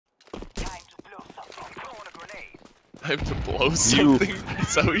I have to blow something?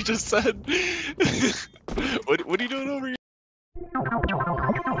 Is that what you just said? What are you doing over here?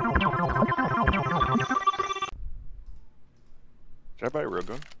 Should I buy a real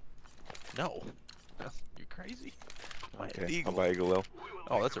gun? No. You crazy? Okay, I'll buy a Galil.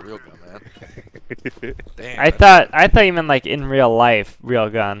 Oh, that's a real gun, man. Damn. I thought you meant like in real life, real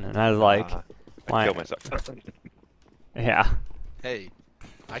gun, and I was like, why? I killed myself. Yeah. Hey,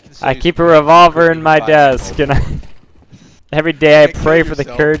 I keep a revolver in my desk, and every day I pray for the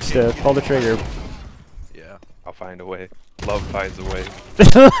courage to pull the trigger. Yeah. I'll find a way. Love finds a way.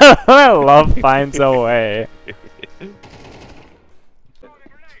 Love finds a way.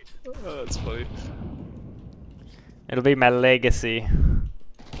 Oh, that's funny. It'll be my legacy.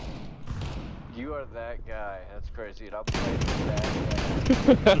 You are that guy. That's crazy. I'm playing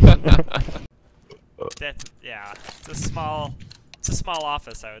that guy. That's, yeah. It's a small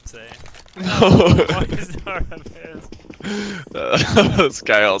office, I would say. This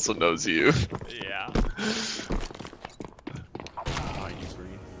guy also knows you. Yeah.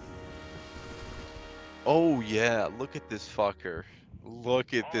 Oh yeah, look at this fucker.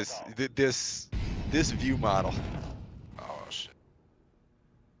 Look at this this view model. Oh shit.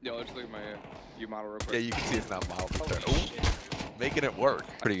 Yo, let's look at my view model real quick. Yeah, you can see it's not modeled there. Oh, making it work.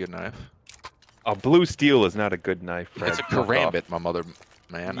 Pretty good knife. A blue steel is not a good knife, Fred. It's a karambit, my mother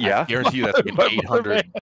man. Yeah? I guarantee you that's like an 800